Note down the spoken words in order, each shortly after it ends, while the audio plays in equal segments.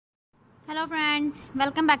Hello friends,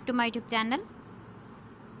 welcome back to my YouTube channel.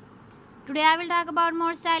 Today I will talk about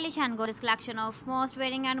more stylish and gorgeous collection of most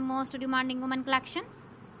wearing and most demanding women collection.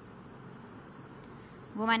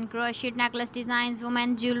 Women crochet necklace designs,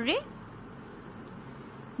 women jewelry.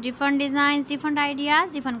 Different designs, different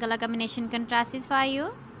ideas, different color combination contrasts for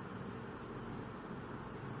you.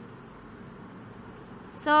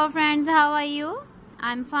 So friends, how are you?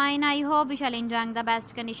 I'm fine. I hope you shall enjoying the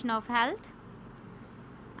best condition of health.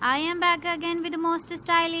 I am back again with the most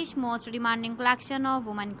stylish, most demanding collection of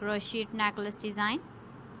women crochet necklace design.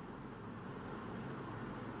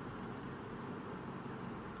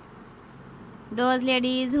 Those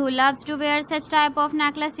ladies who loves to wear such type of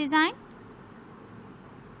necklace design.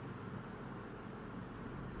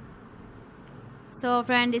 So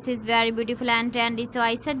friend, this is very beautiful and trendy, so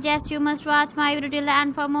I suggest you must watch my video till the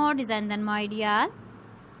end for more designs and more ideas.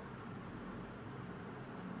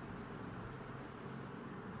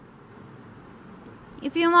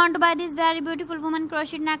 If you want to buy these very beautiful woman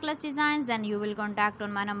crochet necklace designs, then you will contact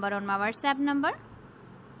on my number, on my WhatsApp number.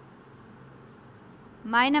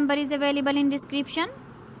 My number is available in description.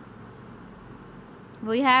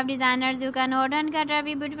 We have designers you can order and get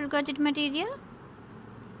every beautiful crochet material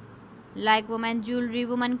like woman jewelry,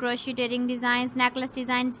 woman crochet earring designs, necklace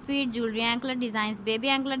designs, feet jewelry, anklet designs, baby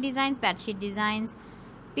anklet designs, bedsheet designs,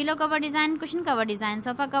 pillow cover design, cushion cover designs,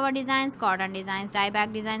 sofa cover designs, cotton designs, tie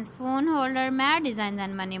bag designs, phone holder, mat designs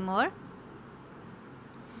and many more.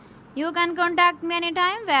 You can contact me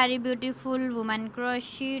anytime. Very beautiful woman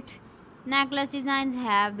crochet necklace designs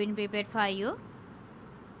have been prepared for you.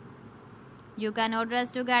 You can order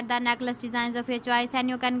us to get the necklace designs of your choice, and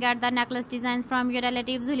you can get the necklace designs from your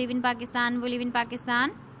relatives who live in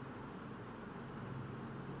Pakistan,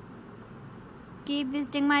 Keep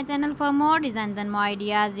visiting my channel for more designs and more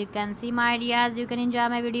ideas. You can see my ideas, you can enjoy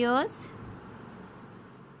my videos.